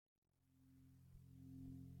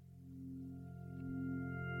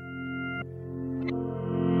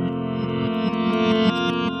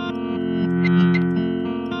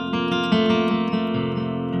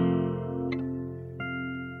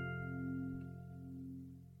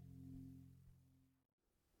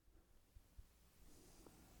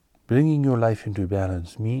Bringing your life into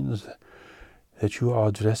balance means that you are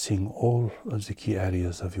addressing all of the key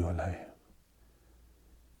areas of your life.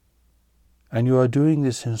 And you are doing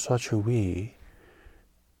this in such a way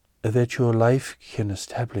that your life can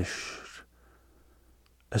establish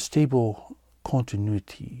a stable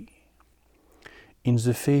continuity in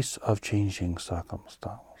the face of changing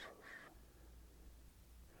circumstances.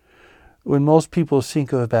 When most people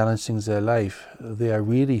think of balancing their life, they are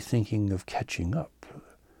really thinking of catching up,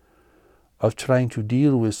 of trying to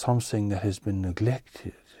deal with something that has been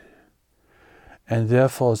neglected. And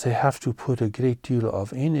therefore they have to put a great deal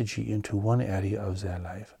of energy into one area of their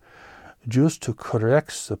life, just to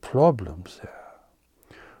correct the problems there,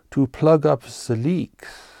 to plug up the leaks,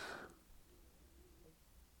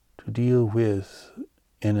 to deal with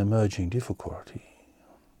an emerging difficulty.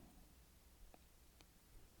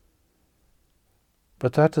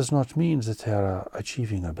 But that does not mean that they are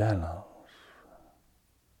achieving a balance.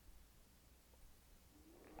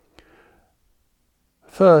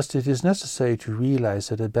 First, it is necessary to realize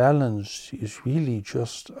that a balance is really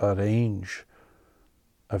just a range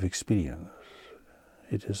of experience.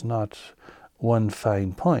 It is not one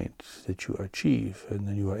fine point that you achieve and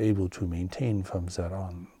then you are able to maintain from there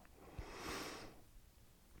on.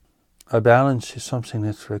 A balance is something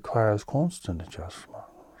that requires constant adjustment.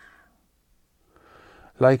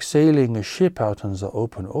 Like sailing a ship out on the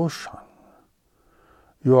open ocean,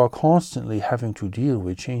 you are constantly having to deal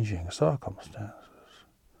with changing circumstances.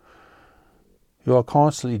 You are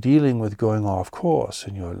constantly dealing with going off course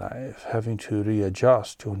in your life, having to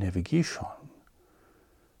readjust your navigation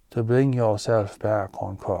to bring yourself back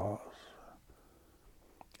on course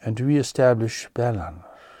and to reestablish balance.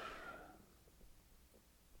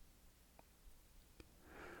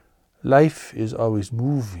 Life is always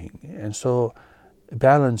moving, and so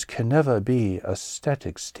balance can never be a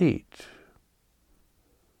static state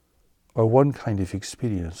or one kind of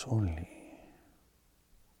experience only.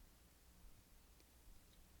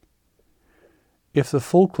 If the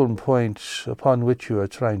fulcrum point upon which you are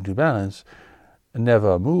trying to balance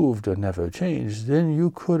never moved or never changed, then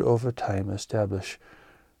you could over time establish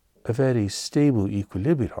a very stable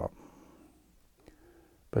equilibrium.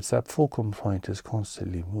 But that fulcrum point is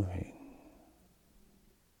constantly moving.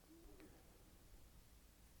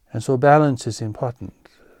 And so balance is important.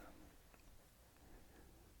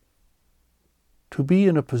 To be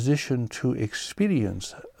in a position to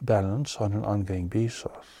experience balance on an ongoing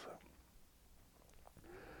basis,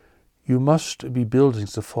 you must be building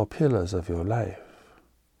the four pillars of your life.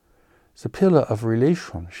 The pillar of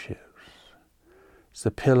relationships,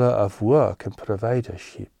 the pillar of work and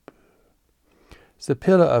providership, the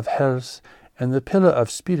pillar of health, and the pillar of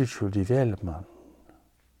spiritual development.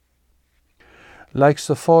 Like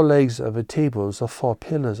the four legs of a table, the four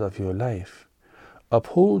pillars of your life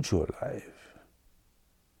uphold your life.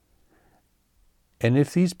 And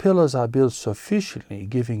if these pillars are built sufficiently,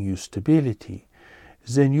 giving you stability,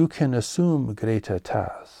 then you can assume greater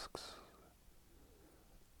tasks.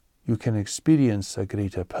 You can experience a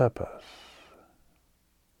greater purpose.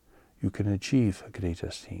 You can achieve greater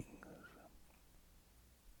things.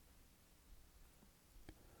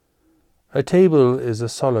 A table is a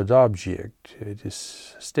solid object. It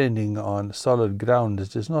is standing on solid ground.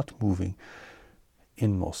 It is not moving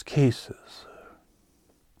in most cases.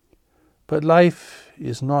 But life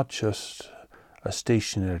is not just a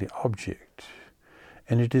stationary object,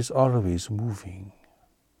 and it is always moving.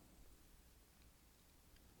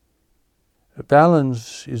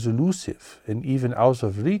 Balance is elusive and even out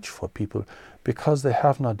of reach for people because they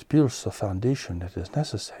have not built the foundation that is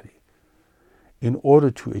necessary in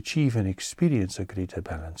order to achieve and experience a greater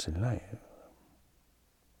balance in life.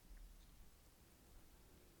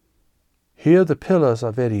 Here the pillars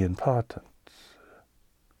are very important.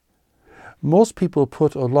 Most people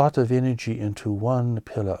put a lot of energy into one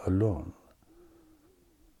pillar alone,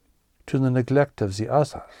 to the neglect of the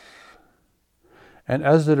others. And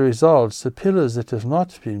as a result, the pillars that have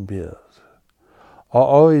not been built are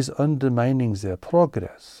always undermining their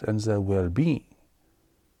progress and their well-being,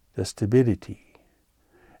 their stability,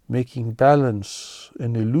 making balance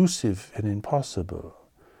an elusive and impossible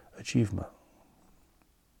achievement.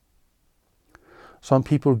 Some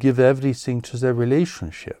people give everything to their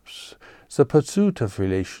relationships, the pursuit of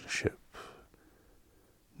relationship,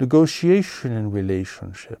 negotiation in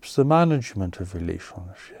relationships, the management of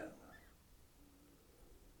relationships.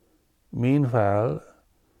 Meanwhile,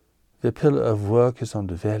 the pillar of work is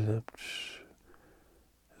undeveloped,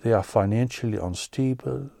 they are financially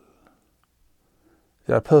unstable,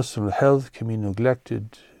 their personal health can be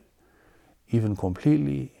neglected even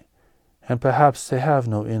completely, And perhaps they have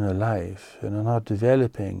no inner life and are not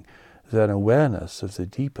developing their awareness of the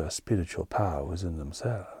deeper spiritual power within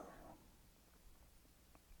themselves.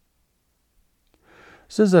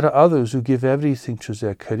 So there are others who give everything to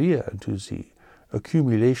their career and to the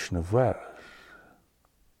accumulation of wealth,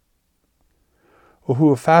 or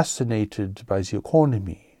who are fascinated by the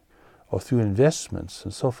economy or through investments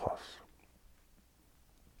and so forth.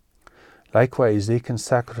 Likewise, they can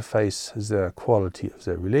sacrifice the quality of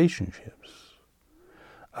their relationships,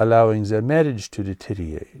 allowing their marriage to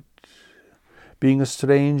deteriorate, being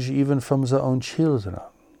estranged even from their own children.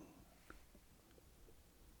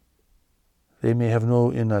 They may have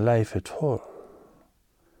no inner life at all,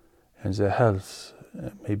 and their health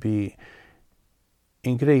may be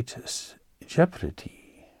in great jeopardy.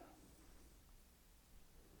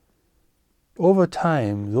 Over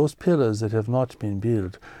time, those pillars that have not been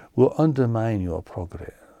built will undermine your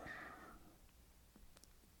progress.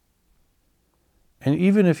 And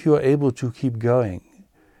even if you are able to keep going,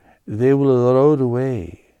 they will erode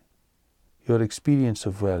away your experience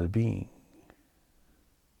of well-being.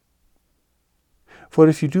 For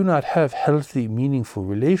if you do not have healthy, meaningful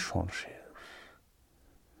relationships,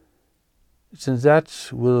 then that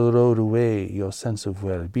will erode away your sense of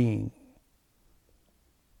well-being.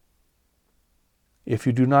 If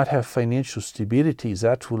you do not have financial stability,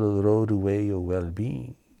 that will erode away your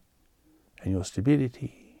well-being and your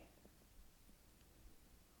stability.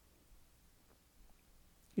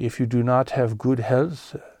 If you do not have good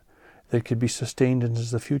health that can be sustained into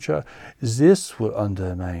the future, this will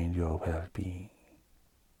undermine your well-being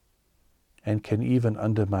and can even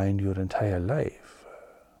undermine your entire life.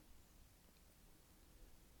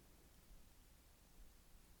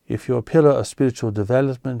 If your pillar of spiritual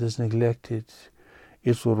development is neglected,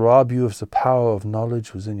 it will rob you of the power of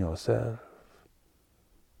knowledge within yourself,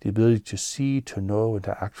 the ability to see, to know, and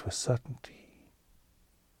to act with certainty.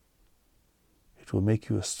 It will make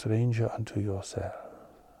you a stranger unto yourself,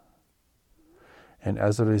 and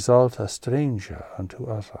as a result, a stranger unto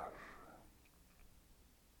others.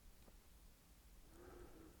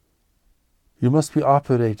 You must be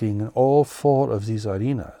operating in all four of these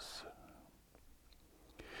arenas.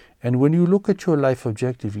 And when you look at your life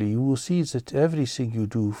objectively, you will see that everything you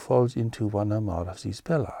do falls into one or more of these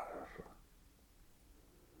pillars.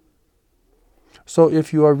 So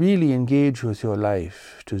if you are really engaged with your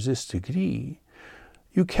life to this degree,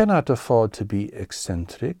 you cannot afford to be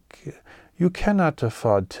eccentric. You cannot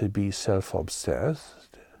afford to be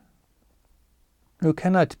self-obsessed. You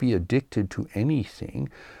cannot be addicted to anything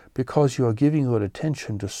because you are giving your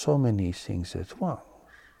attention to so many things at once.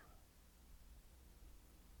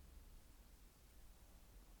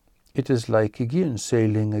 It is like, again,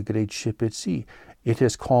 sailing a great ship at sea. It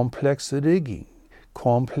has complex rigging,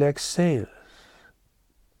 complex sails.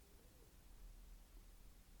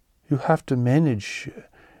 You have to manage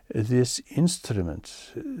this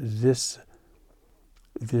instrument, this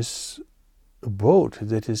boat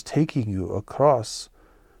that is taking you across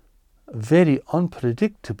very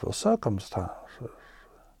unpredictable circumstances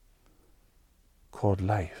called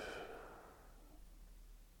life.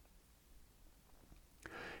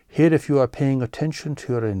 Here, if you are paying attention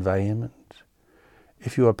to your environment,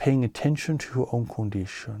 if you are paying attention to your own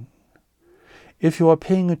condition, if you are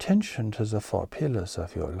paying attention to the four pillars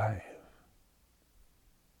of your life,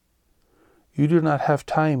 you do not have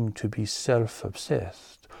time to be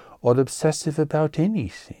self-obsessed or obsessive about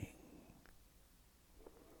anything.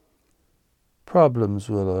 Problems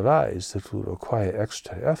will arise that will require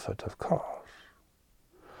extra effort, of course.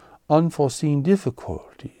 Unforeseen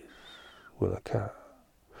difficulties will occur.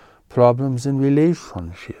 Problems in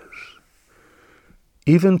relationships,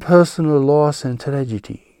 even personal loss and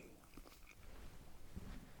tragedy.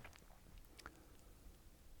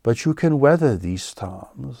 But you can weather these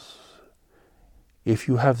storms if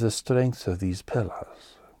you have the strength of these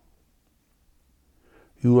pillars.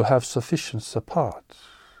 You will have sufficient support.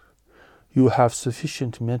 You will have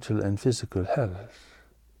sufficient mental and physical health.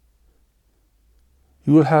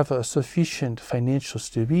 You will have a sufficient financial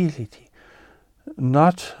stability,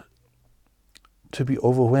 not to be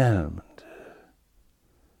overwhelmed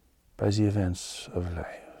by the events of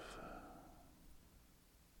life.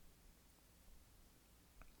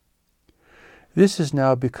 This has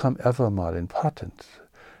now become ever more important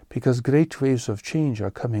because great waves of change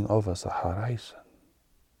are coming over the horizon,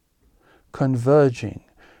 converging,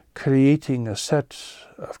 creating a set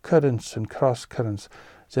of currents and cross-currents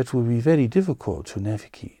that will be very difficult to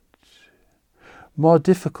navigate, more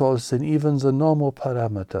difficult than even the normal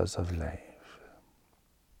parameters of life.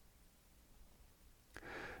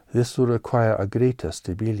 This will require a greater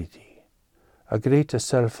stability, a greater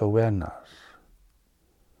self-awareness,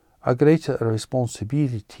 a greater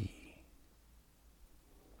responsibility,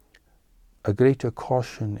 a greater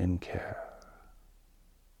caution and care.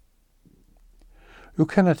 You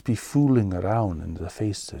cannot be fooling around in the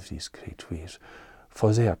face of these great waves,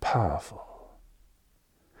 for they are powerful.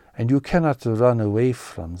 And you cannot run away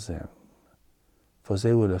from them, for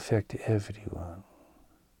they will affect everyone.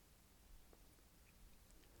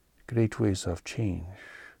 Great waves of change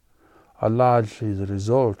are largely the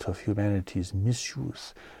result of humanity's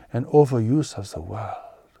misuse and overuse of the world,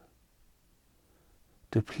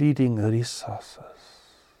 depleting resources,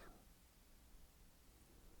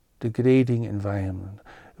 degrading environment,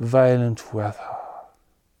 violent weather,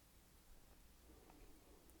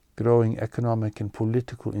 growing economic and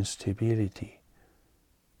political instability,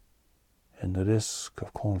 and the risk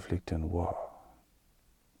of conflict and war.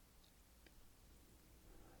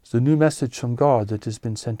 The new message from God that has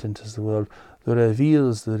been sent into the world that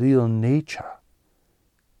reveals the real nature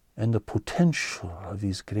and the potential of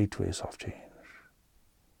these great ways of change,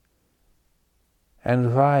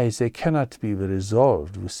 and why they cannot be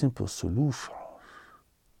resolved with simple solutions,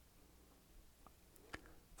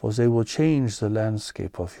 for they will change the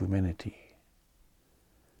landscape of humanity,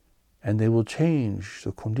 and they will change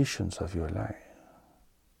the conditions of your life.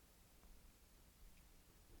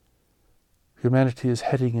 Humanity is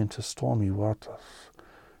heading into stormy waters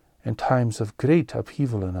and times of great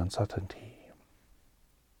upheaval and uncertainty.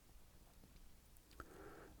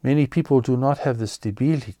 Many people do not have the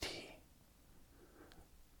stability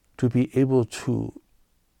to be able to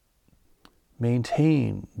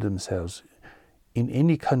maintain themselves in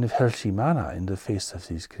any kind of healthy manner in the face of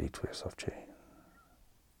these great waves of change.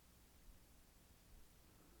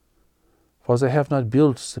 For they have not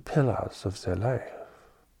built the pillars of their life,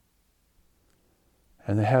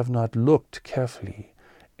 and they have not looked carefully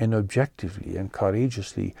and objectively and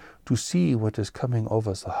courageously to see what is coming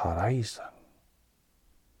over the horizon,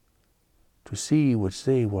 to see what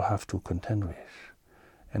they will have to contend with,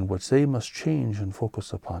 and what they must change and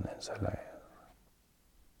focus upon in their life.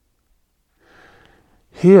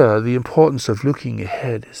 Here, the importance of looking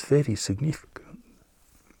ahead is very significant.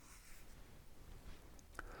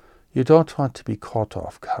 You don't want to be caught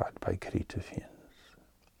off guard by great events.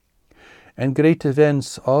 And great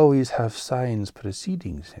events always have signs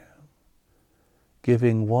preceding them,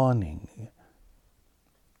 giving warning,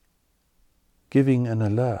 giving an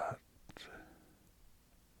alert.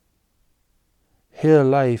 Here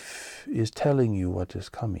life is telling you what is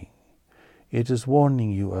coming. It is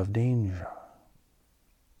warning you of danger.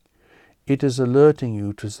 It is alerting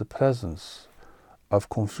you to the presence of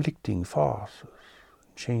conflicting forces,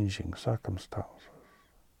 changing circumstances.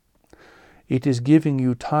 It is giving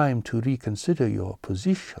you time to reconsider your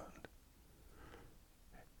position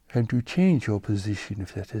and to change your position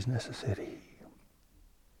if that is necessary.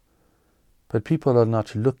 But people are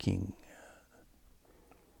not looking.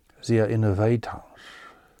 They are innovators.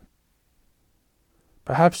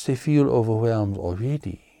 Perhaps they feel overwhelmed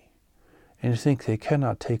already and think they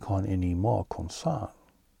cannot take on any more concern.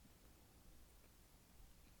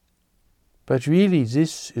 But really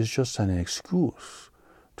this is just an excuse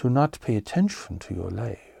to not pay attention to your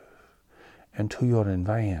life and to your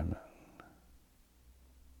environment.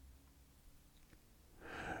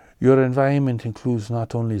 Your environment includes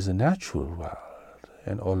not only the natural world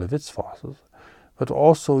and all of its forces, but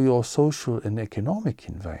also your social and economic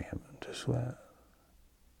environment as well.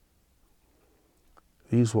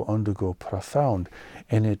 These will undergo profound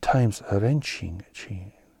and at times wrenching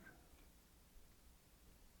change.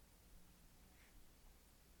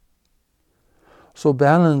 So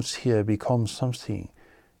balance here becomes something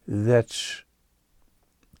that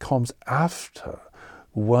comes after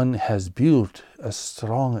one has built a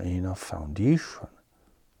strong enough foundation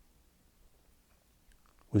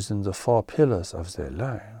within the 4 pillars of their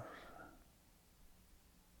life.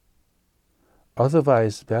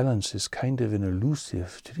 Otherwise, balance is kind of an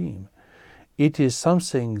elusive dream. It is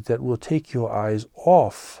something that will take your eyes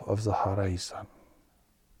off of the horizon.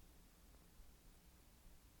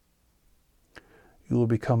 You will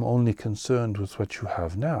become only concerned with what you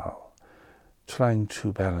have now, trying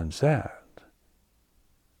to balance that,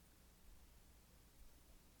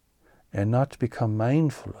 and not become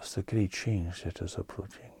mindful of the great change that is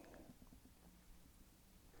approaching.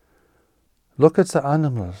 Look at the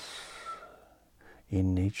animals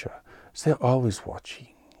in nature. They're always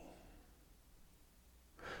watching.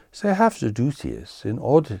 They have to do this in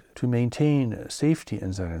order to maintain safety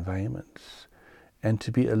in their environments and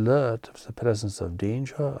to be alert of the presence of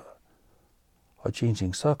danger or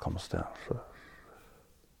changing circumstances.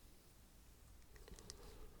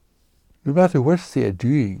 No matter what they are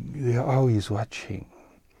doing, they are always watching.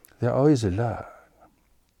 They are always alert.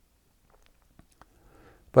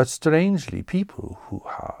 But strangely, people who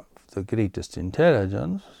have the greatest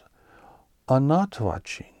intelligence are not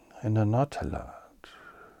watching and are not alert.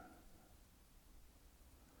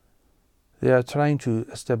 They are trying to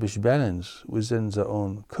establish balance within their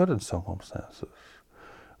own current circumstances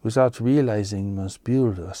without realizing must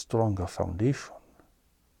build a stronger foundation,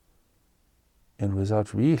 and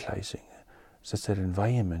without realizing that their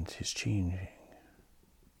environment is changing.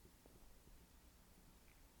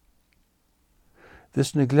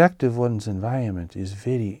 This neglect of one's environment is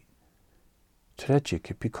very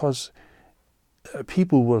tragic because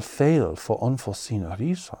people will fail for unforeseen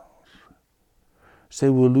reasons. They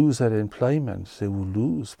will lose their employment, they will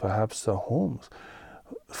lose perhaps their homes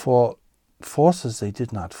for forces they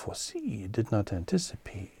did not foresee, did not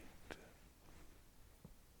anticipate.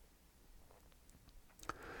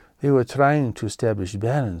 They were trying to establish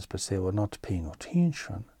balance, but they were not paying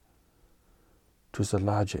attention to the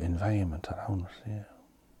larger environment around them.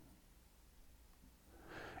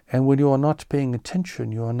 And when you are not paying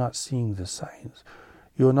attention, you are not seeing the signs.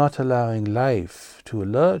 You are not allowing life to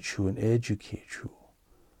alert you and educate you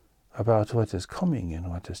about what is coming and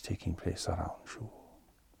what is taking place around you.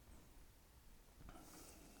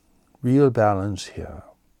 Real balance here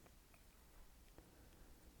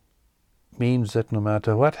means that no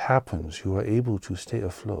matter what happens, you are able to stay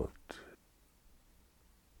afloat.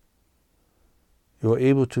 You are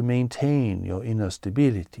able to maintain your inner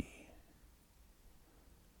stability.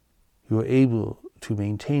 You are able to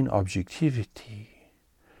maintain objectivity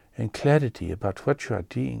and clarity about what you are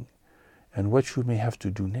doing and what you may have to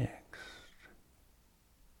do next.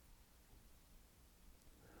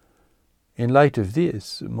 In light of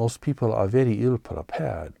this, most people are very ill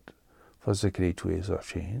prepared for the great waves of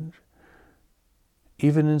change.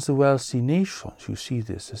 Even in the wealthy nations, you see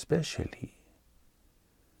this especially.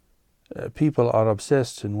 People are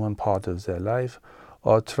obsessed in one part of their life,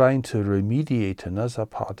 or trying to remediate another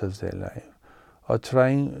part of their life, or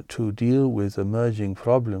trying to deal with emerging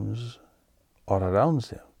problems all around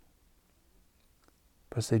them.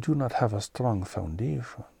 But they do not have a strong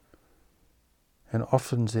foundation, and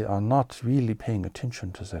often they are not really paying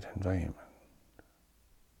attention to that environment.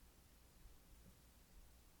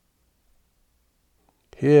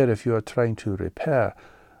 Here, if you are trying to repair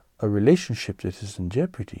a relationship that is in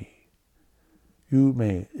jeopardy, you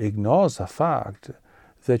may ignore the fact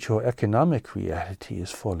that your economic reality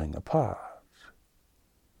is falling apart.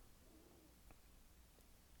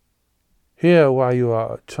 Here, while you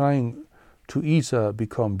are trying to either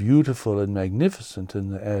become beautiful and magnificent in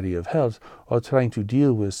the area of health, or trying to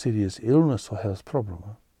deal with serious illness or health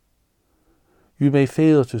problem, you may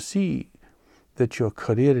fail to see that your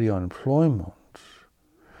career or employment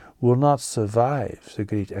will not survive the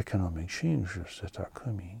great economic changes that are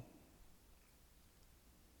coming.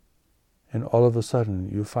 And all of a sudden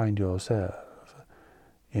you find yourself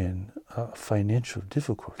in financial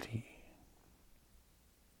difficulty.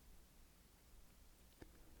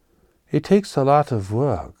 It takes a lot of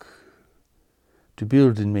work to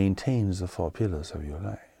build and maintain the 4 pillars of your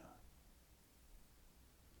life.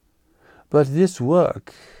 But this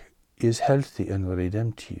work is healthy and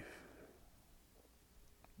redemptive.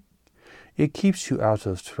 It keeps you out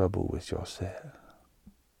of trouble with yourself.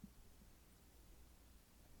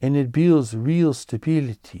 And it builds real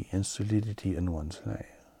stability and solidity in one's life.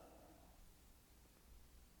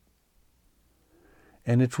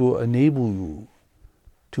 And it will enable you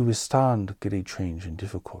to withstand great change and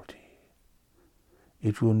difficulty.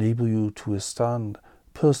 It will enable you to withstand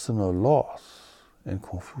personal loss and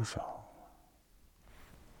confusion.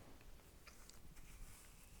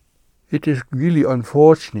 It is really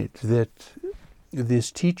unfortunate that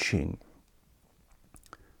this teaching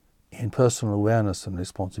in personal awareness and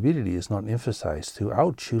responsibility is not emphasized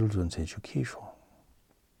throughout children's education.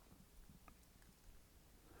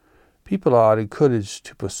 People are encouraged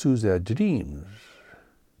to pursue their dreams,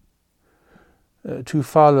 to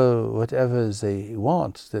follow whatever they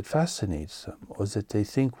want that fascinates them or that they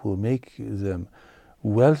think will make them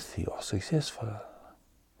wealthy or successful.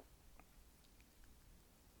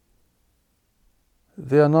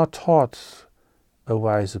 They are not taught a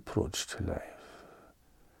wise approach to life.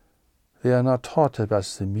 They are not taught about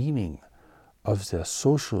the meaning of their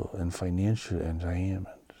social and financial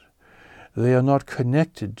environment. They are not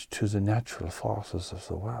connected to the natural forces of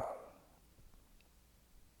the world.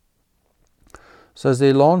 So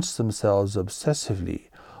they launch themselves obsessively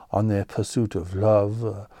on their pursuit of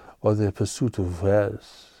love or their pursuit of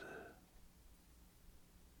wealth,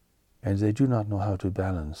 and they do not know how to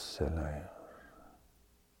balance their life.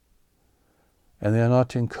 and they are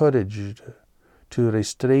not encouraged to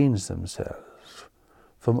restrain themselves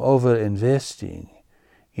from over-investing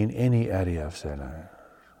in any area of their life.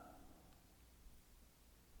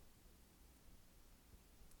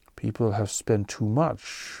 People have spent too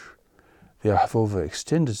much. They have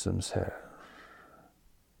overextended themselves.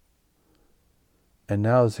 And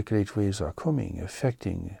now the great waves are coming,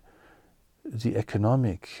 affecting the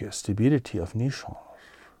economic stability of nations.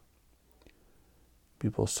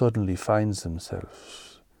 People suddenly find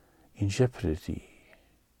themselves in jeopardy,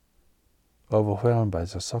 overwhelmed by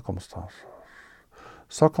the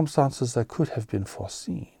circumstances that could have been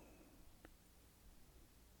foreseen.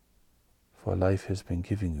 For life has been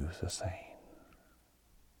giving you the sign.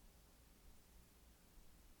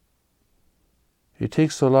 It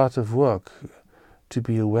takes a lot of work to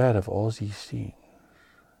be aware of all these things.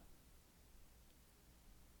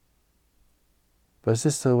 But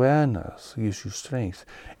this awareness gives you strength.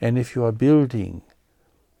 And if you are building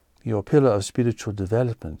your pillar of spiritual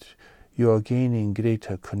development, you are gaining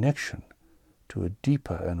greater connection to a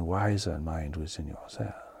deeper and wiser mind within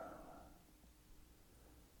yourself.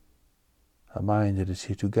 A mind that is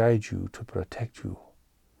here to guide you, to protect you,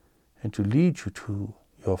 and to lead you to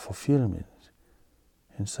your fulfillment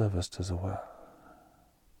in service to the world.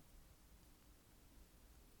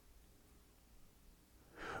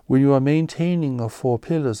 When you are maintaining a four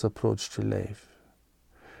pillars approach to life,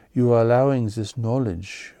 you are allowing this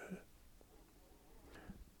knowledge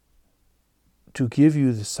to give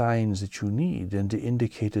you the signs that you need and the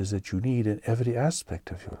indicators that you need in every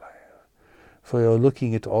aspect of your life. For you're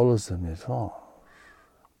looking at all of them at once.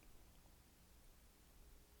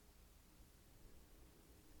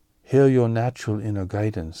 Here your natural inner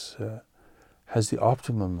guidance has the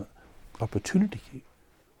optimum opportunity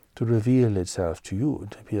to reveal itself to you,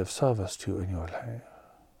 to be of service to you in your life.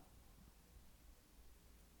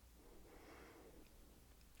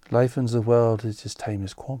 Life in the world at this time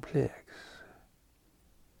is complex.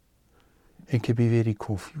 It can be very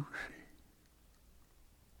confusing.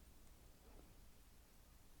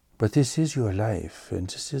 But this is your life, and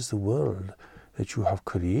this is the world that you have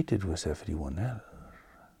created with everyone else.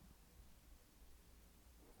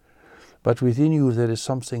 But within you there is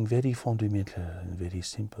something very fundamental and very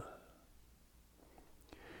simple.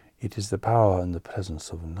 It is the power and the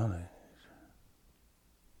presence of knowledge.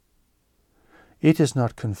 It is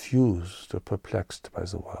not confused or perplexed by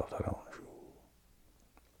the world around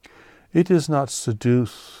you. It is not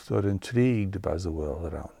seduced or intrigued by the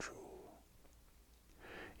world around you.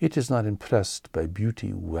 It is not impressed by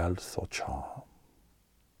beauty, wealth, or charm.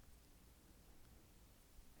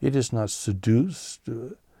 It is not seduced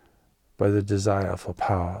by the desire for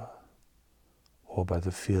power or by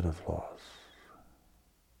the fear of loss.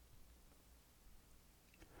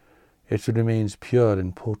 It remains pure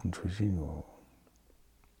and potent within you.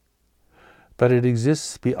 But it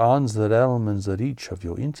exists beyond the realm and the reach of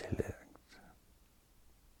your intellect.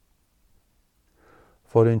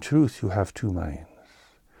 For in truth you have two minds.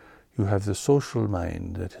 You have the social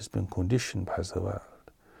mind that has been conditioned by the world,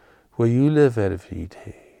 where you live every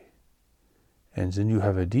day. And then you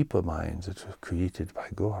have a deeper mind that was created by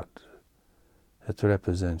God, that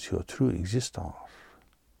represents your true existence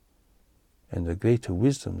and the greater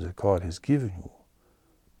wisdom that God has given you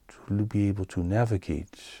to be able to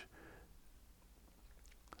navigate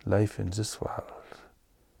life in this world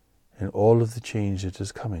and all of the change that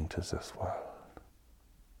is coming to this world.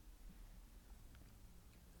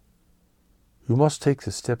 You must take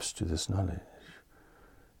the steps to this knowledge.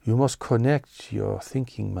 You must connect your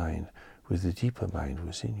thinking mind with the deeper mind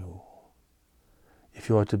within you, if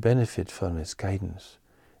you are to benefit from its guidance,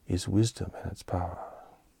 its wisdom and its power.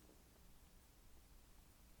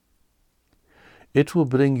 It will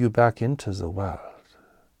bring you back into the world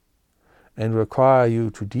and require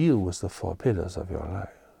you to deal with the four pillars of your life,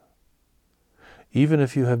 even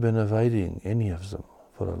if you have been avoiding any of them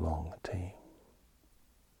for a long time.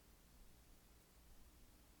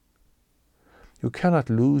 You cannot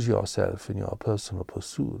lose yourself in your personal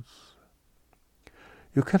pursuits.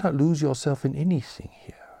 You cannot lose yourself in anything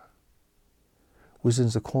here within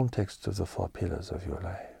the context of the four pillars of your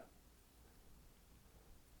life.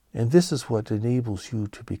 And this is what enables you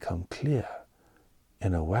to become clear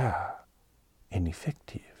and aware and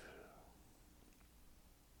effective.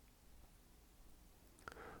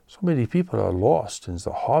 So many people are lost in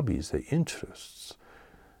their hobbies, their interests,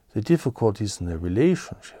 the difficulties in their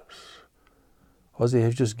relationships, or they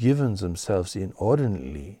have just given themselves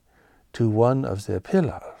inordinately to one of their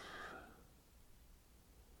pillars,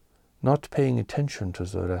 not paying attention to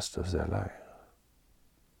the rest of their life,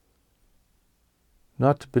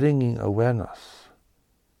 not bringing awareness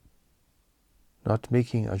not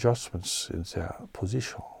making adjustments in their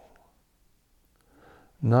position,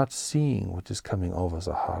 not seeing what is coming over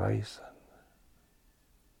the horizon.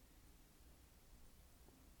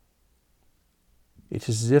 It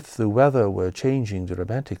is as if the weather were changing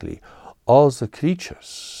dramatically. All the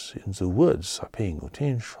creatures in the woods are paying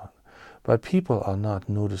attention, but people are not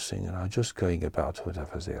noticing and are just going about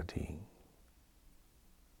whatever they are doing.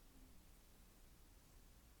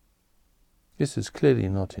 This is clearly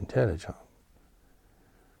not intelligent.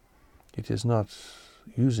 It is not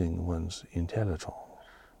using one's intelligence.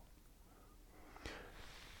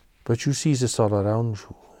 But you see this all around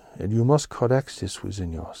you, and you must correct this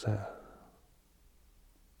within yourself.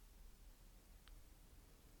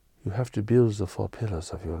 You have to build the 4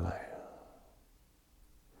 pillars of your life.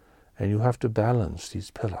 And you have to balance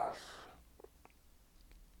these pillars.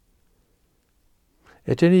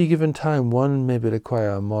 At any given time, one may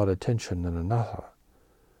require more attention than another,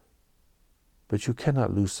 but you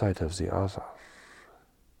cannot lose sight of the other.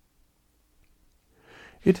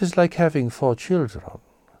 It is like having 4 children.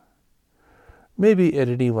 Maybe at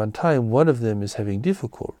any one time, one of them is having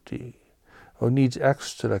difficulty or needs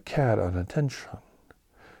extra care and attention.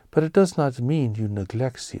 But it does not mean you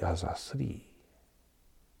neglect the other 3.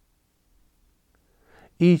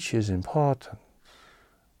 Each is important.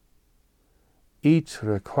 Each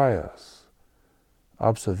requires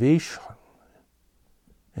observation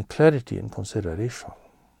and clarity and consideration.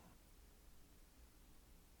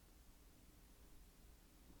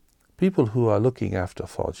 People who are looking after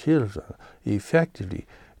 4 children effectively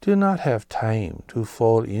do not have time to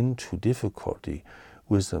fall into difficulty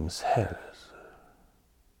with themselves.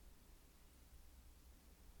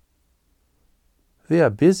 They are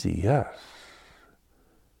busy, yes,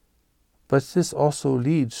 but this also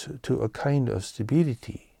leads to a kind of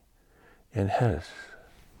stability and health.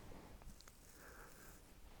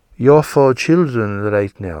 Your 4 children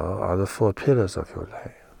right now are the 4 pillars of your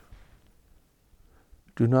life.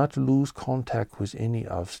 Do not lose contact with any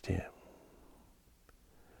of them.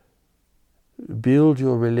 Build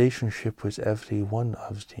your relationship with every one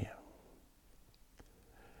of them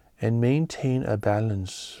and maintain a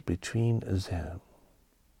balance between them.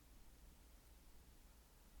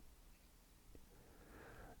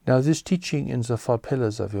 Now, this teaching in the 4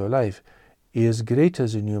 pillars of your life is greater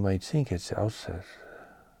than you might think at the outset.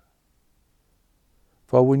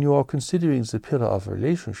 For when you are considering the pillar of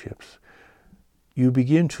relationships, you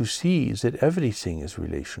begin to see that everything is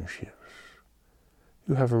relationships.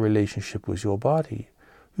 You have a relationship with your body.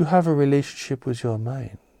 You have a relationship with your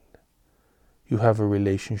mind. You have a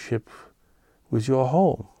relationship with your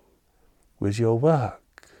home, with your work.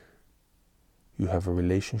 You have a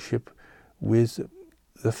relationship with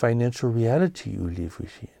the financial reality you live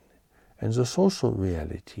within and the social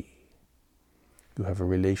reality. You have a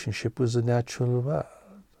relationship with the natural world.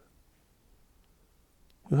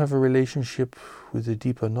 You have a relationship with the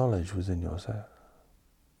deeper knowledge within yourself.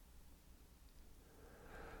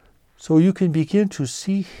 So you can begin to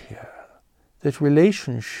see here that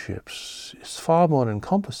relationships is far more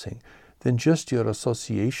encompassing than just your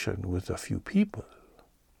association with a few people.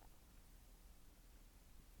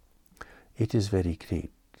 It is very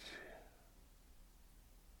great.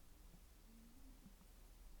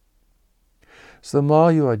 So the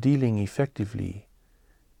more you are dealing effectively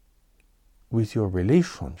with your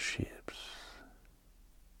relationships,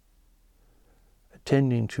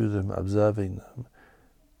 attending to them, observing them,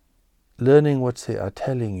 learning what they are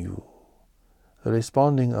telling you,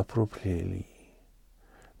 responding appropriately,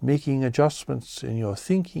 making adjustments in your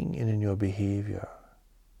thinking and in your behavior.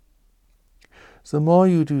 The more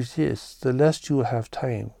you do this, the less you will have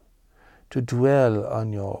time to dwell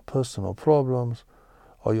on your personal problems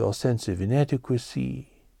or your sense of inadequacy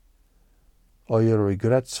or your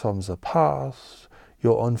regrets from the past,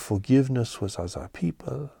 your unforgiveness with other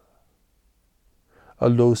people, a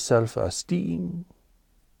low self-esteem.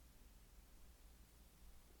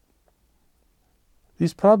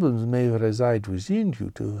 These problems may reside within you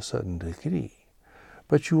to a certain degree,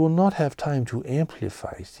 but you will not have time to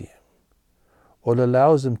amplify them or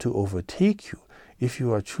allow them to overtake you if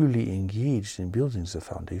you are truly engaged in building the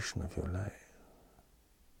foundation of your life.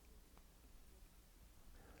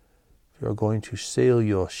 If you are going to sail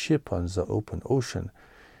your ship on the open ocean,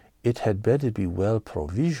 it had better be well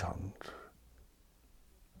provisioned.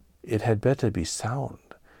 It had better be sound.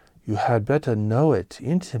 You had better know it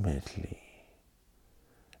intimately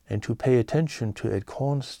and to pay attention to it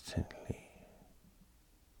constantly.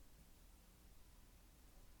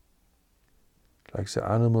 Like the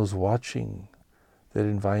animals watching their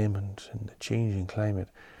environment and the changing climate,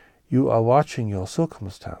 you are watching your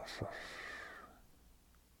circumstances.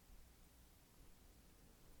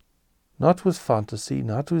 not with fantasy,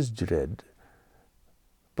 not with dread,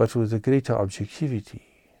 but with a greater objectivity.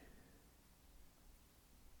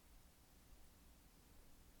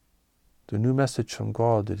 The new message from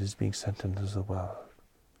God that is being sent into the world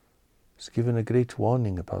is given a great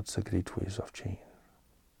warning about the great ways of change,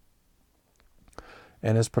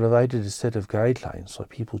 and has provided a set of guidelines for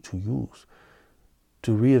people to use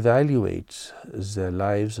to reevaluate their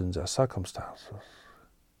lives and their circumstances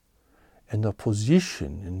and their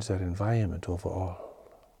position in their environment overall.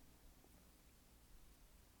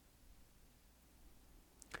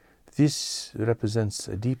 This represents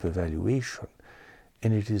a deep evaluation,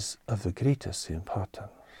 and it is of the greatest importance.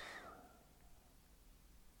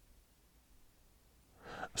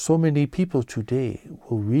 So many people today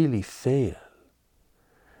will really fail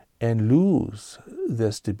and lose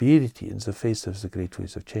their stability in the face of the great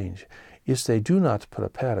ways of change if they do not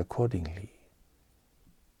prepare accordingly,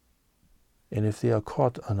 and if they are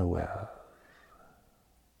caught unaware.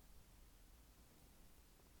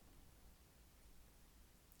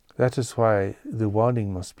 That is why the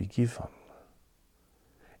warning must be given,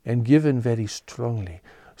 and given very strongly,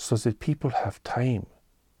 so that people have time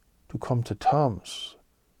to come to terms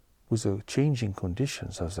with the changing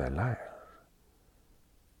conditions of their life,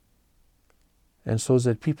 and so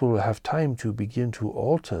that people will have time to begin to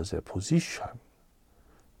alter their position,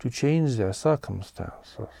 to change their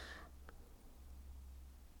circumstances,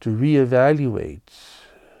 to reevaluate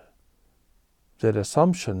their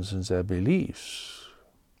assumptions and their beliefs,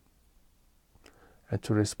 and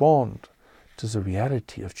to respond to the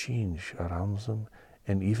reality of change around them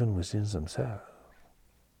and even within themselves.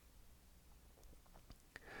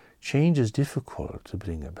 Change is difficult to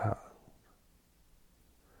bring about.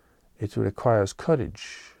 It requires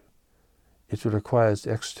courage. It requires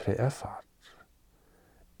extra effort.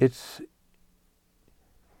 It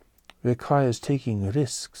requires taking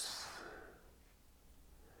risks.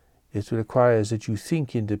 It requires that you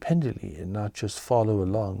think independently and not just follow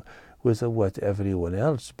along with what everyone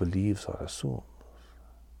else believes or assumes.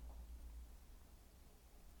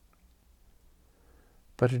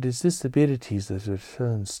 But it is this ability that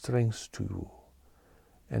returns strength to you,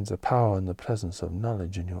 and the power and the presence of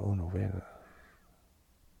knowledge in your own awareness.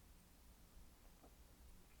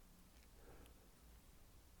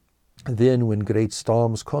 Then when great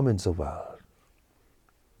storms come in the world,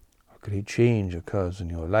 or great change occurs in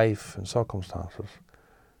your life and circumstances,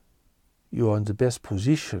 you are in the best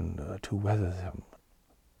position to weather them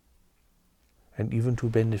and even to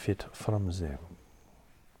benefit from them.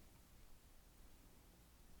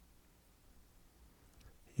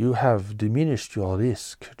 You have diminished your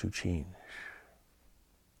risk to change.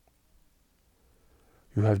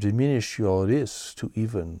 You have diminished your risk to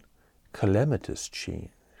even calamitous change.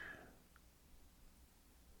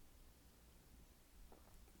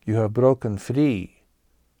 You have broken free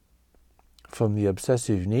from the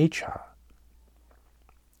obsessive nature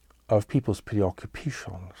of people's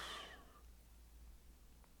preoccupations.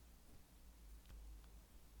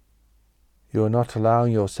 You are not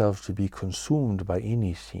allowing yourself to be consumed by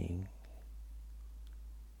anything,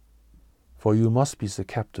 for you must be the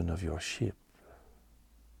captain of your ship.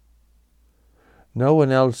 No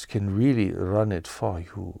one else can really run it for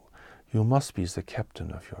you. You must be the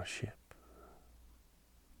captain of your ship.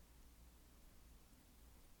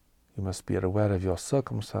 You must be aware of your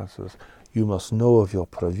circumstances. You must know of your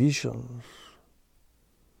provisions.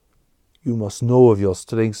 You must know of your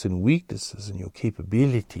strengths and weaknesses and your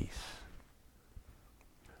capabilities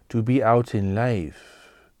to be out in life,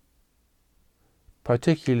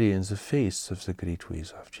 particularly in the face of the great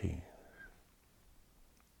ways of change.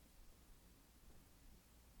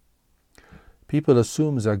 People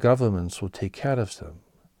assume their governments will take care of them,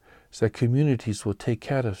 their communities will take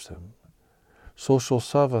care of them, social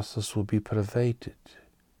services will be provided.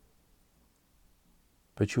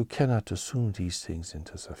 But you cannot assume these things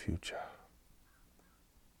into the future.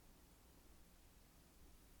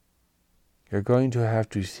 You're going to have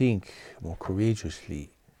to think more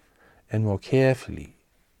courageously and more carefully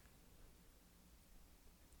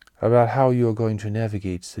about how you're going to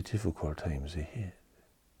navigate the difficult times ahead,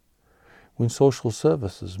 when social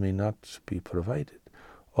services may not be provided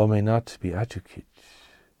or may not be adequate,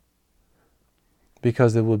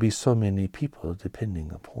 because there will be so many people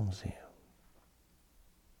depending upon them.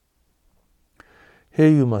 Here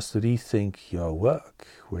you must rethink your work,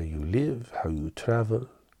 where you live, how you travel,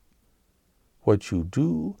 what you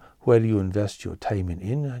do, where you invest your time and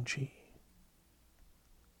energy.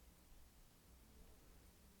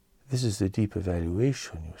 This is the deep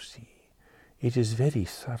evaluation, you see. It is very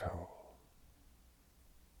thorough.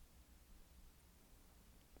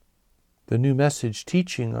 The new message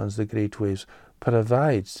teaching on the Great Waves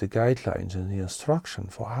provides the guidelines and the instruction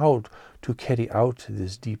for how to carry out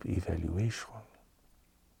this deep evaluation.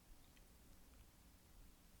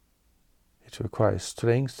 It requires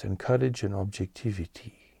strength and courage and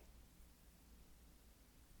objectivity.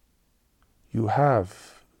 You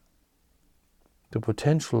have the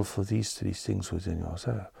potential for these three things within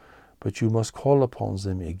yourself, but you must call upon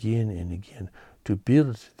them again and again to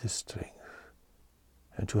build this strength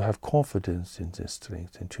and to have confidence in this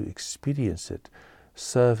strength and to experience it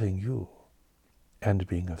serving you and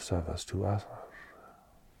being of service to others.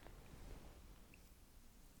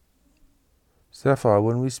 Therefore,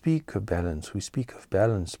 when we speak of balance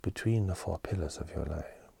between the four pillars of your life.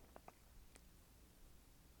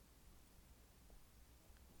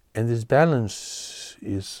 And this balance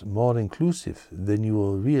is more inclusive than you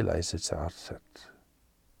will realize at the outset.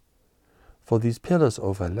 For these pillars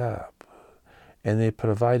overlap, and they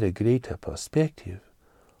provide a greater perspective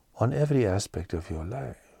on every aspect of your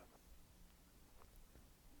life.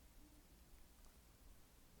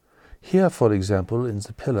 Here, for example, in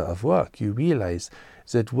the pillar of work, you realize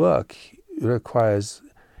that work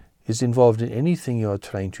is involved in anything you are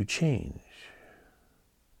trying to change.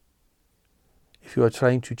 If you are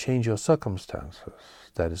trying to change your circumstances,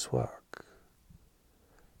 that is work.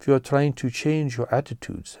 If you are trying to change your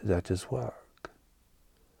attitudes, that is work.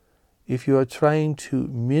 If you are trying to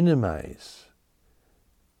minimize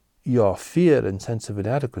your fear and sense of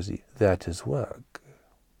inadequacy, that is work.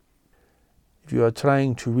 If you are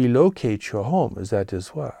trying to relocate your home, that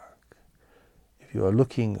is work. If you are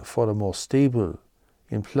looking for a more stable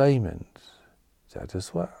employment, that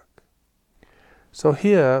is work. So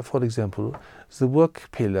here, for example, the work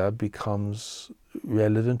pillar becomes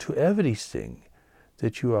relevant to everything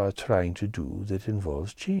that you are trying to do that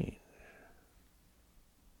involves change.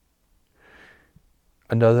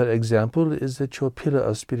 Another example is that your pillar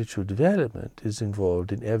of spiritual development is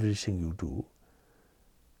involved in everything you do,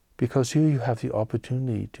 because here you have the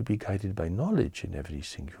opportunity to be guided by knowledge in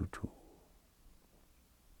everything you do.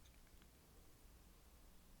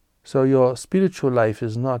 So your spiritual life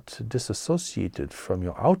is not disassociated from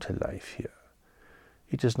your outer life here.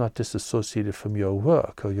 It is not disassociated from your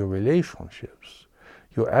work or your relationships,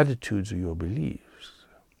 your attitudes or your beliefs.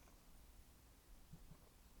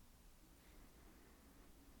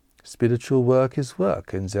 Spiritual work is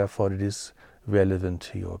work, and therefore it is relevant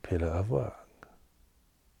to your pillar of work.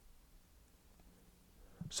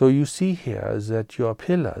 So you see here that your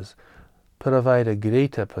pillars provide a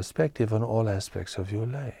greater perspective on all aspects of your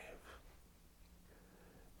life.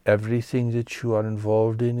 Everything that you are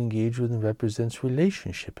involved in, engaged with, represents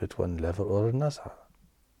relationship at one level or another.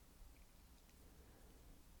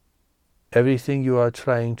 Everything you are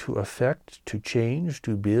trying to affect, to change,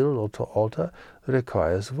 to build, or to alter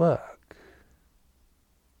requires work.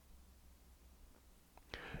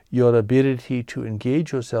 Your ability to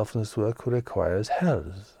engage yourself in this work requires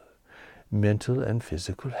health, mental and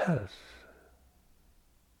physical health.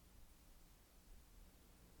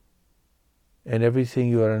 And everything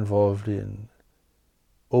you are involved in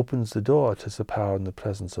opens the door to the power and the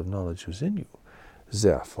presence of knowledge within you.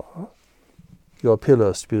 Therefore, your pillar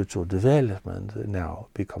of spiritual development now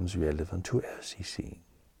becomes relevant to everything.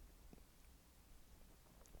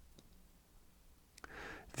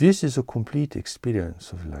 This is a complete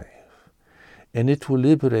experience of life, and it will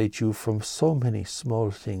liberate you from so many small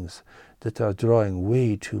things that are drawing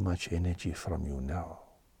way too much energy from you now.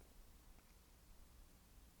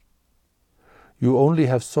 You only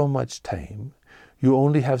have so much time, you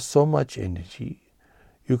only have so much energy,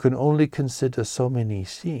 you can only consider so many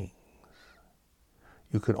things,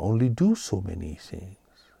 you can only do so many things.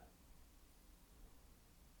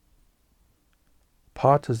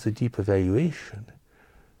 Part of the deep evaluation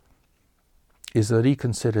is a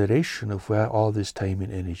reconsideration of where all this time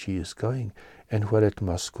and energy is going and where it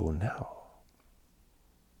must go now.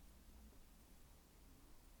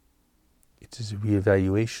 It is a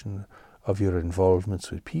reevaluation of your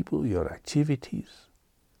involvements with people, your activities,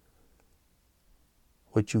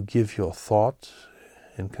 what you give your thought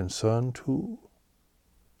and concern to.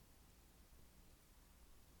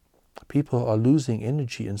 People are losing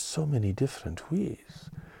energy in so many different ways,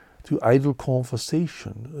 through idle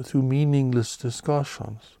conversation, through meaningless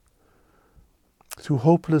discussions, through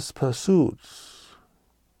hopeless pursuits.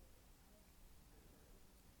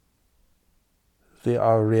 They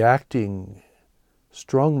are reacting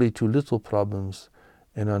strongly to little problems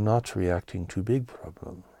and are not reacting to big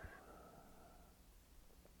problems.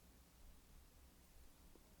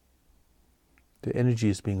 The energy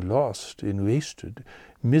is being lost and wasted,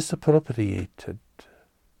 misappropriated,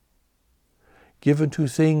 given to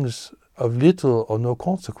things of little or no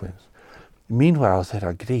consequence. Meanwhile, there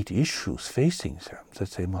are great issues facing them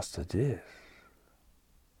that they must address.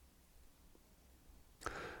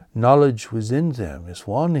 Knowledge within them is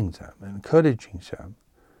warning them, encouraging them,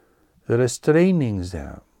 restraining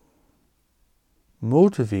them,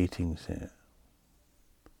 motivating them,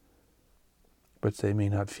 but they may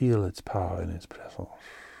not feel its power and its presence.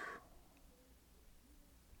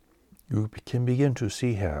 You can begin to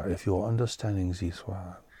see here, if you're understanding these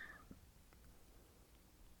words,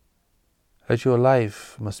 that your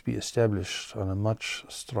life must be established on a much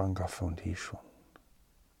stronger foundation.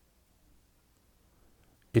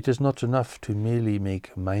 It is not enough to merely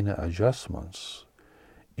make minor adjustments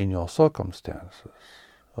in your circumstances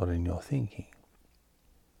or in your thinking.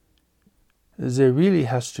 There really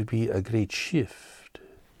has to be a great shift.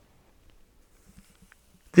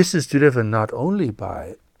 This is driven not only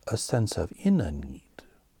by a sense of inner need,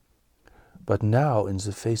 but now in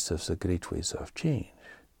the face of the great waves of change,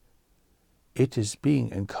 it is being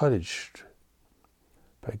encouraged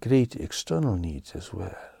by great external needs as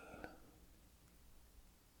well.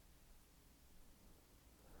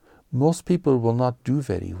 Most people will not do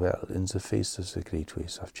very well in the face of the great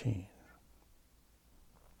waves of change.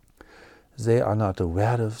 They are not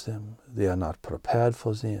aware of them. They are not prepared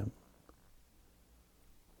for them.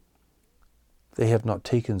 They have not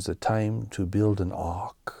taken the time to build an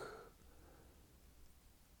ark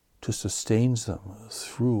to sustain them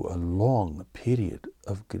through a long period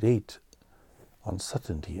of great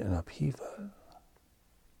uncertainty and upheaval.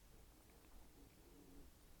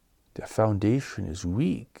 Their foundation is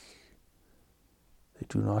weak. They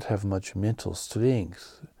do not have much mental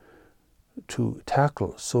strength to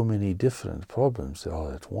tackle so many different problems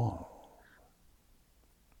all at once.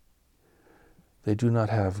 They do not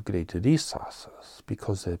have great resources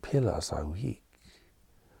because their pillars are weak.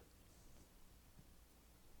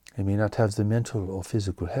 They may not have the mental or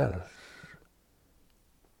physical health.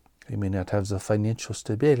 They may not have the financial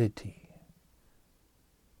stability.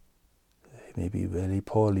 They may be very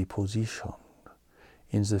poorly positioned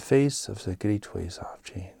in the face of the great waves of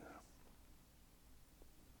change.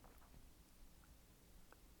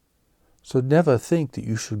 So never think that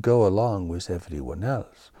you should go along with everyone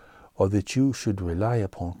else, or that you should rely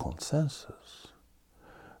upon consensus.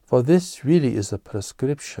 For this really is a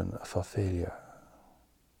prescription for failure.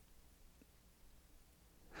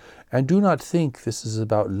 And do not think this is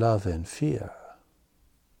about love and fear.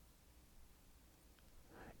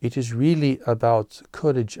 It is really about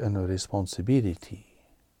courage and responsibility.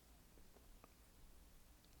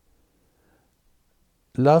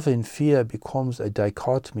 Love and fear becomes a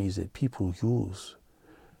dichotomy that people use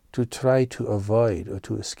to try to avoid or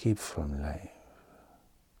to escape from life.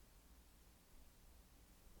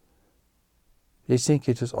 They think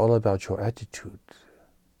it is all about your attitude.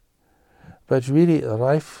 But really,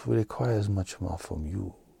 life requires much more from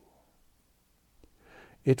you.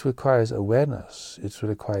 It requires awareness, it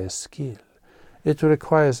requires skill, it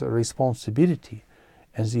requires a responsibility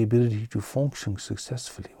and the ability to function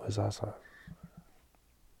successfully with others.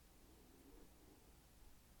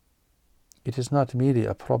 It is not merely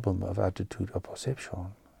a problem of attitude or perception.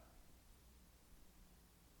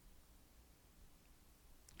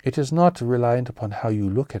 It is not reliant upon how you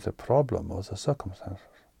look at a problem or the circumstances.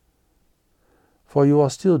 For you are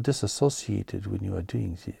still disassociated when you are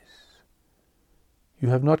doing this. You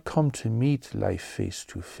have not come to meet life face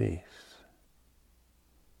to face.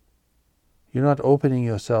 You're not opening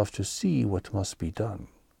yourself to see what must be done,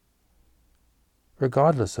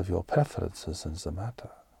 regardless of your preferences in the matter.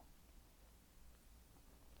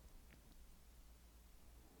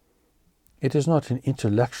 It is not an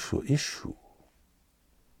intellectual issue.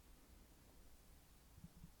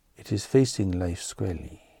 It is facing life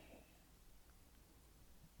squarely.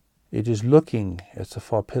 It is looking at the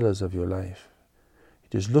four pillars of your life.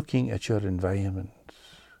 It is looking at your environment.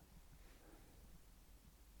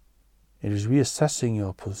 It is reassessing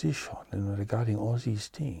your position in regarding all these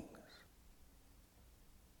things.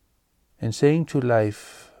 And saying to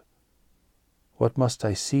life, what must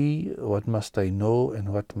I see, what must I know,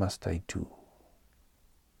 and what must I do?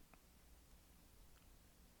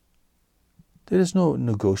 There is no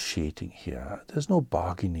negotiating here. There's no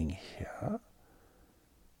bargaining here.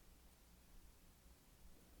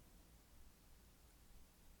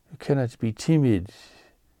 You cannot be timid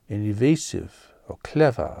and evasive or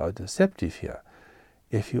clever or deceptive here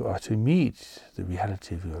if you are to meet the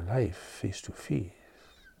reality of your life face to face.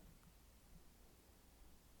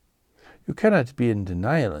 You cannot be in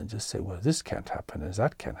denial and just say, well, this can't happen and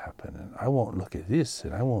that can't happen, and I won't look at this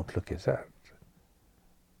and I won't look at that.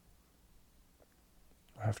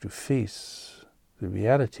 You have to face the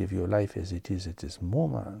reality of your life as it is at this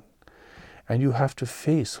moment. And you have to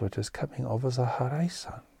face what is coming over the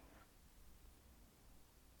horizon.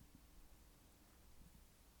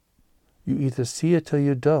 You either see it or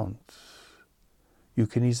you don't. You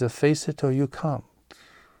can either face it or you can't.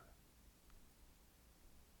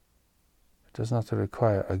 It does not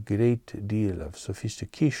require a great deal of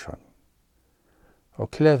sophistication or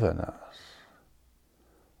cleverness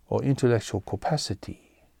or intellectual capacity.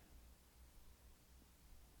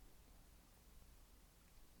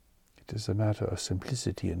 It is a matter of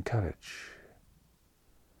simplicity and courage,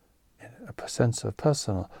 and a sense of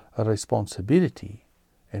personal responsibility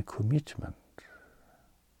and commitment.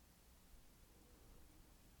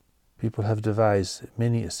 People have devised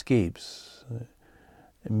many escapes,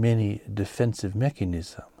 many defensive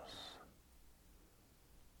mechanisms.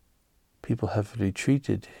 People have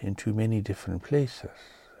retreated into many different places.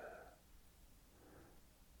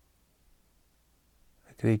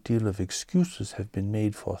 A great deal of excuses have been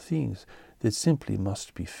made for things that simply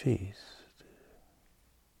must be faced.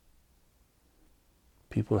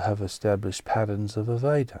 People have established patterns of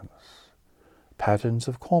avoidance, patterns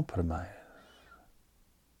of compromise,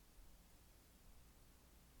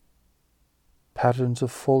 patterns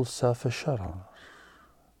of false self-assurance.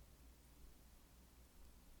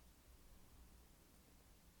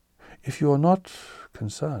 If you are not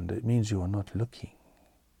concerned, it means you are not looking.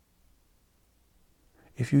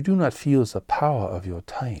 If you do not feel the power of your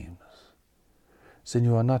times, then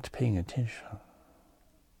you are not paying attention.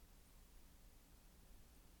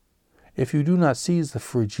 If you do not seize the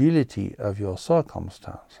fragility of your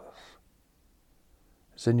circumstances,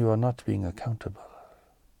 then you are not being accountable.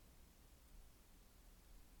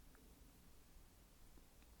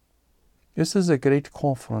 This is a great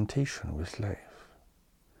confrontation with life,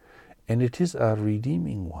 and it is a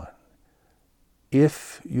redeeming one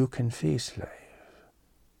if you can face life.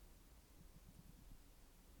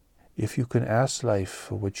 If you can ask life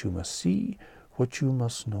for what you must see, what you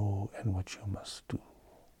must know, and what you must do.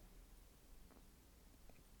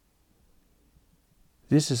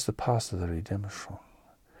 This is the path of the redemption.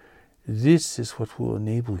 This is what will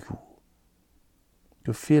enable you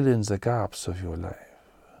to fill in the gaps of your life,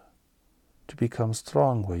 to become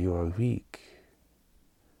strong where you are weak,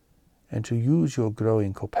 and to use your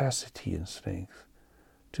growing capacity and strength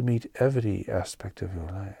to meet every aspect of your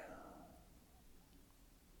life.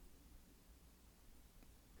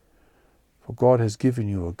 For God has given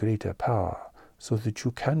you a greater power so that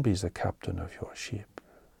you can be the captain of your ship.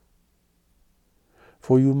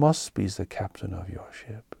 For you must be the captain of your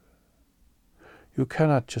ship. You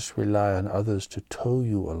cannot just rely on others to tow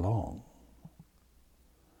you along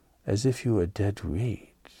as if you were dead weight.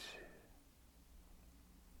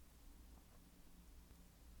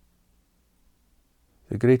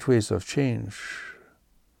 The great waves of change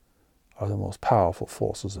are the most powerful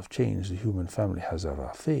forces of change the human family has ever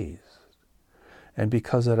faced. And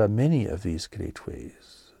because there are many of these great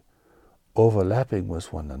ways overlapping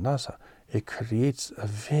with one another, it creates a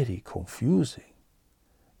very confusing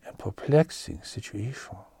and perplexing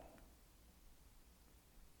situation.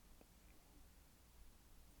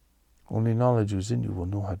 Only knowledge within you will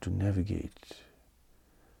know how to navigate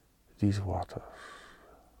these waters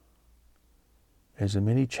and the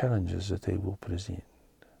many challenges that they will present.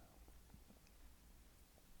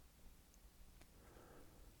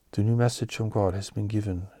 The new message from God has been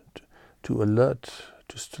given to alert,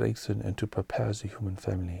 to strengthen, and to prepare the human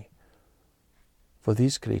family for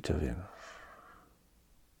these great events,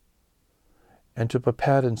 and to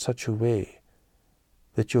prepare in such a way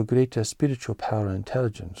that your greater spiritual power and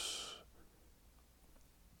intelligence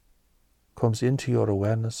comes into your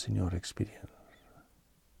awareness and your experience,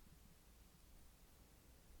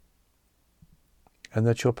 and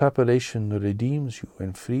that your preparation redeems you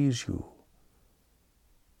and frees you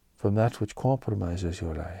from that which compromises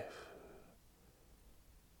your life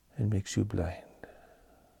and makes you blind.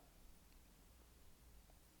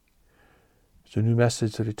 The new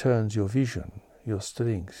message returns your vision, your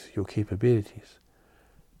strength, your capabilities,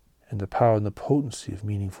 and the power and the potency of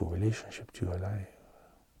meaningful relationship to your life.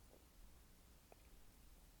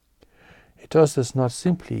 It does this not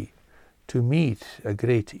simply to meet a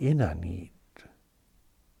great inner need,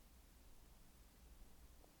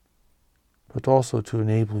 but also to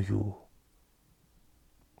enable you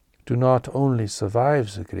to not only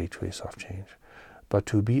survive the great ways of change, but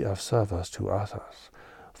to be of service to others.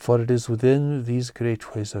 For it is within these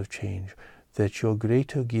great ways of change that your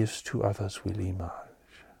greater gifts to others will emerge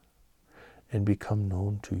and become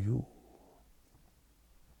known to you.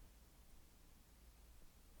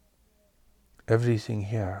 Everything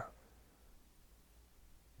here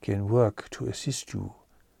can work to assist you,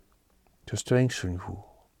 to strengthen you,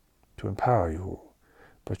 to empower you,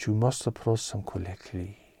 but you must approach them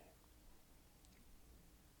correctly.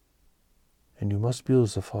 And you must build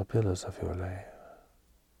the 4 pillars of your life.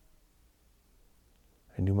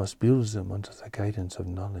 And you must build them under the guidance of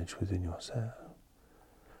knowledge within yourself,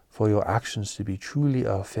 for your actions to be truly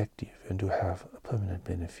effective and to have a permanent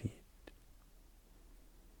benefit.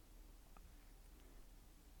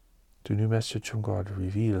 The new message from God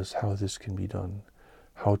reveals how this can be done,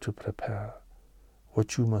 how to prepare,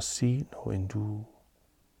 what you must see, know, and do.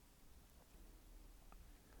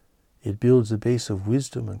 It builds a base of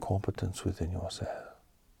wisdom and competence within yourself.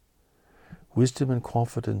 Wisdom and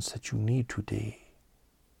confidence that you need today,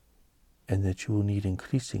 and that you will need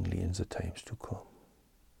increasingly in the times to come.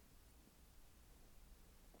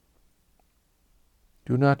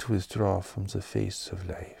 Do not withdraw from the face of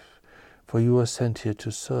life, for you are sent here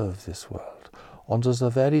to serve this world under the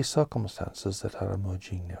very circumstances that are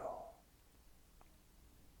emerging now.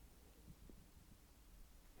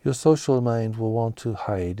 Your social mind will want to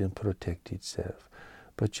hide and protect itself,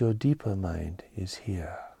 but your deeper mind is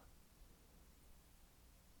here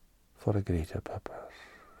for a greater purpose.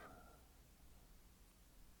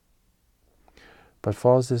 But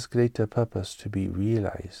for this greater purpose to be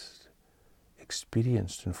realized,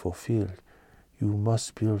 experienced, and fulfilled, you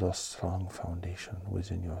must build a strong foundation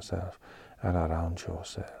within yourself and around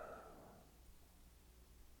yourself.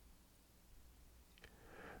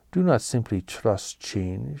 Do not simply trust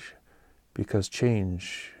change, because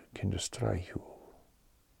change can destroy you.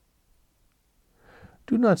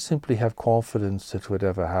 Do not simply have confidence that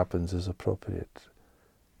whatever happens is appropriate,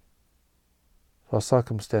 for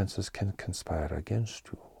circumstances can conspire against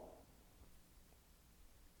you.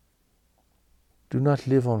 Do not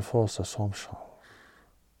live on false assumptions.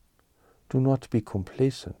 Do not be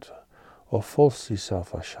complacent or falsely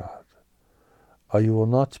self-assured, or you will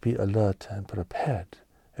not be alert and prepared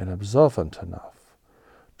and observant enough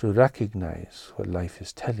to recognize what life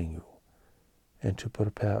is telling you and to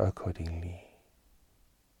prepare accordingly.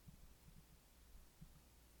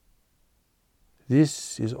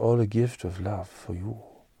 This is all a gift of love for you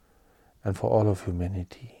and for all of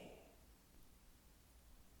humanity.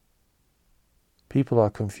 People are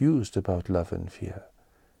confused about love and fear.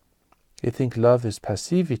 They think love is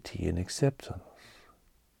passivity and acceptance.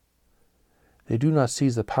 They do not see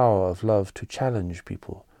the power of love to challenge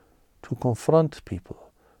people, to confront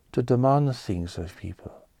people, to demand things of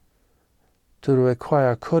people, to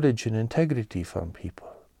require courage and integrity from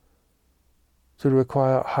people, to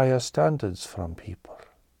require higher standards from people,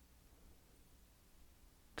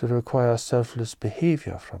 to require selfless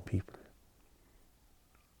behavior from people.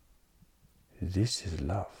 This is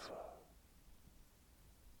love.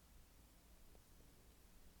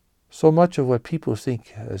 So much of what people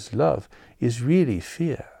think as love is really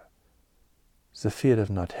fear. The fear of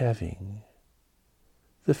not having,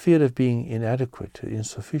 the fear of being inadequate,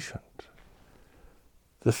 insufficient,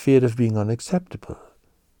 the fear of being unacceptable,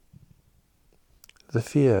 the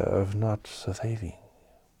fear of not surviving.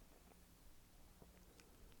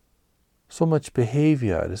 So much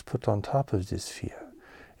behavior is put on top of this fear,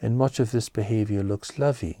 and much of this behavior looks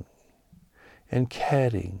loving and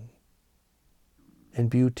caring and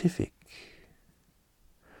beatific.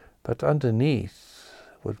 But underneath,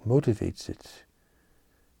 what motivates it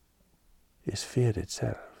is fear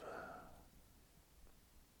itself.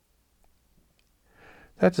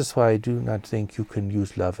 That is why I do not think you can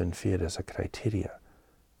use love and fear as a criteria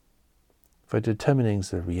for determining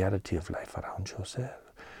the reality of life around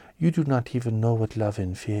yourself. You do not even know what love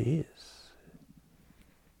and fear is.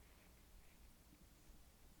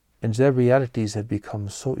 And their realities have become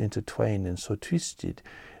so intertwined and so twisted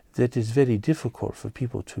that it's very difficult for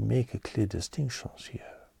people to make a clear distinctions here.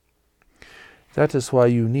 That is why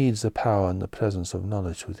you need the power and the presence of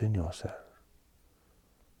knowledge within yourself.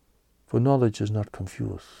 For knowledge is not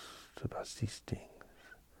confused about these things.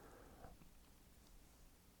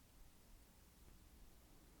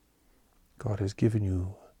 God has given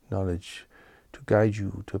you knowledge to guide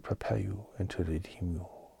you, to prepare you, and to redeem you.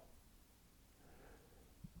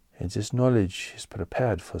 And this knowledge is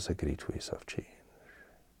prepared for the great ways of change.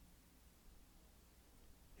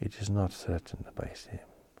 It is not threatened by them.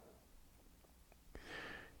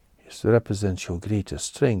 It represents your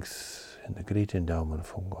greatest strength and the great endowment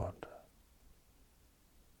from God.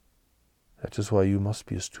 That is why you must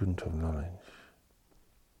be a student of knowledge.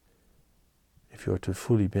 If you are to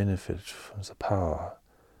fully benefit from the power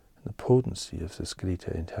and the potency of this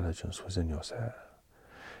greater intelligence within yourself,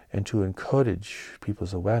 and to encourage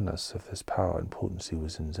people's awareness of this power and potency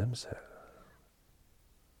within themselves.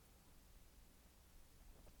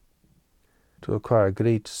 to acquire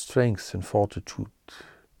great strength and fortitude,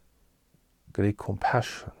 great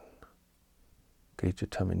compassion, great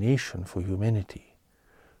determination for humanity,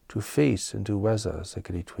 to face and to weather the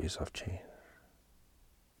great ways of change.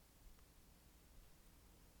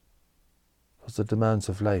 Because the demands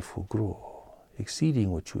of life will grow,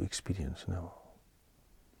 exceeding what you experience now.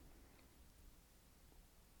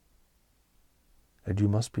 And you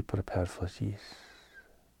must be prepared for this.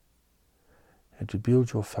 And to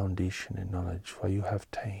build your foundation in knowledge while you have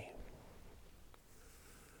time.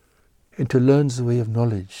 And to learn the way of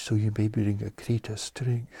knowledge so you may bring a greater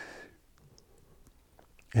strength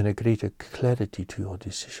and a greater clarity to your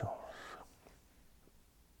decisions.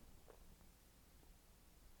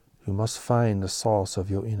 You must find the source of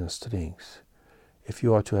your inner strength if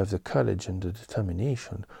you are to have the courage and the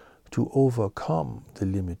determination to overcome the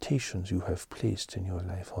limitations you have placed in your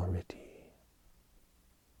life already.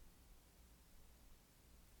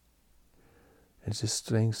 And this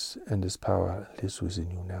strength and this power lives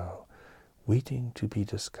within you now, waiting to be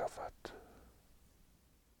discovered.